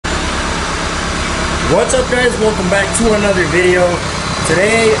What's up, guys? Welcome back to another video.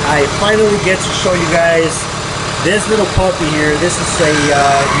 Today I finally get to show you guys this little puppy here. This is a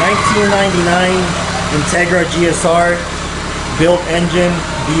 1999 Integra GSR built engine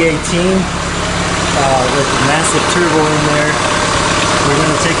V18 with a massive turbo in there. We're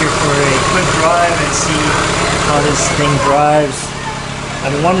going to take it for a quick drive and see how this thing drives.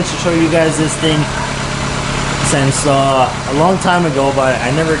 I've been wanting to show you guys this thing since a long time ago, but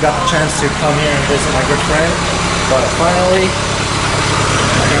I never got the chance to come here and visit my good friend. But finally,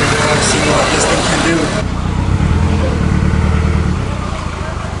 I'm gonna go and see what this thing can do.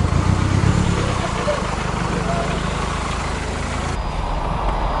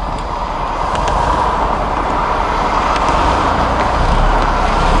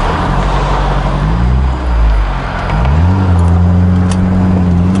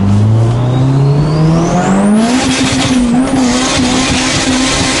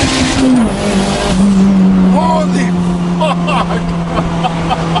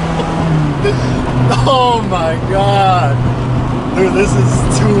 Oh my god, dude, this is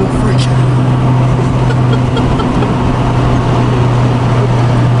too freaking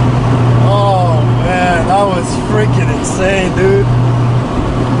oh man, that was freaking insane, dude.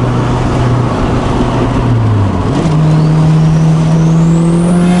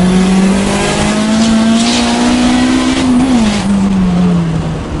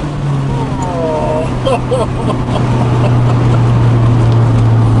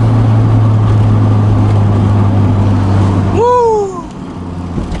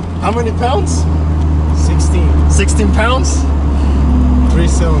 How many pounds? 16 pounds?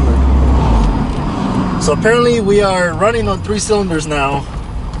 3-cylinder. So apparently we are running on 3 cylinders now.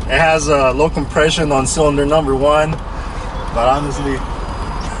 It has low compression on cylinder number 1, but honestly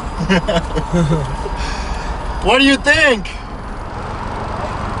what do you think?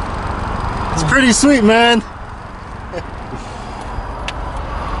 It's pretty sweet, man.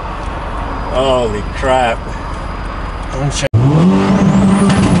 Holy crap.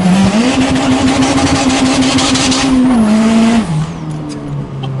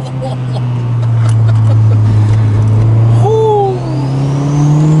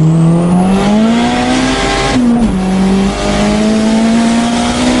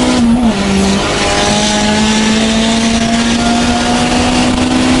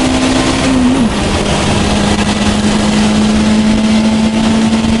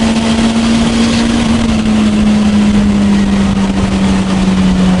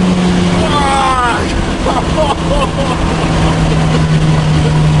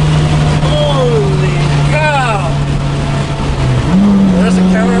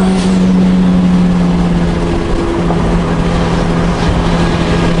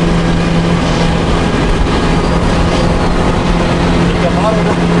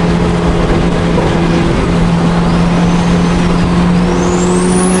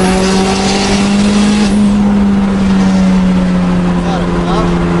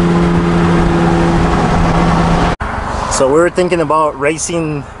 So we were thinking about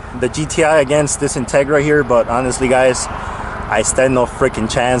racing the GTI against this Integra here, but honestly guys, I stand no freaking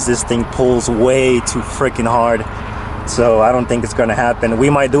chance. This thing pulls way too freaking hard, so I don't think it's gonna happen.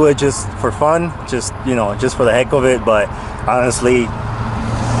 We might do it just for fun, just, you know, just for the heck of it, but honestly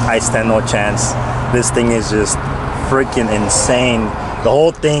I stand no chance. This thing is just freaking insane. The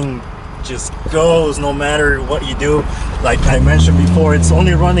whole thing just goes no matter what you do. Like I mentioned before, it's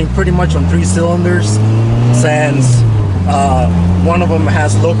only running pretty much on 3 cylinders since one of them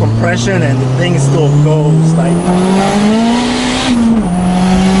has low compression, and the thing still goes like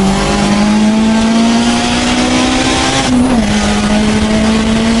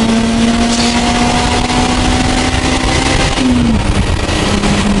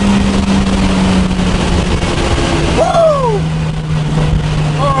woo!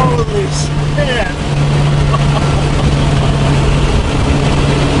 Holy shit.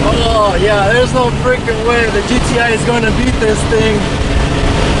 Oh yeah, there's no freaking way the GTI is gonna beat this thing.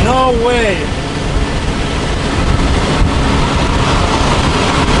 No way.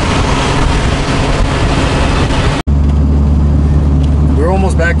 We're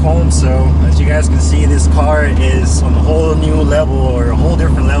almost back home, so as you guys can see, this car is on a whole new level, or a whole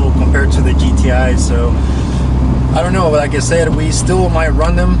different level compared to the GTI. So I don't know, like I said, we still might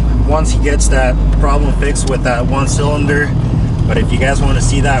run them once he gets that problem fixed with that 1 cylinder. But if you guys want to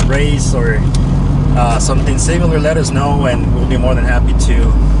see that race or something similar, let us know, and we'll be more than happy to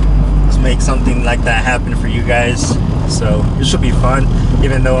just make something like that happen for you guys. So it should be fun,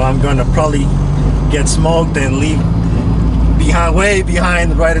 even though I'm gonna probably get smoked and leave behind, way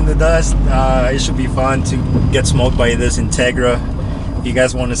behind, right in the dust. It should be fun to get smoked by this Integra If you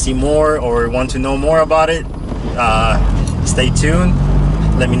guys want to see more or want to know more about it, stay tuned.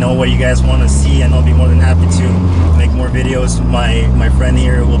 Let me know what you guys want to see, and I'll be more than happy to make more videos. My friend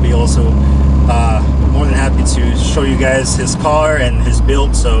here will be also more than happy to show you guys his car and his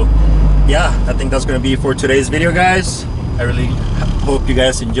build. So yeah, I think that's gonna be for today's video, guys. I really hope you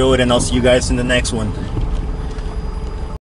guys enjoyed, and I'll see you guys in the next one.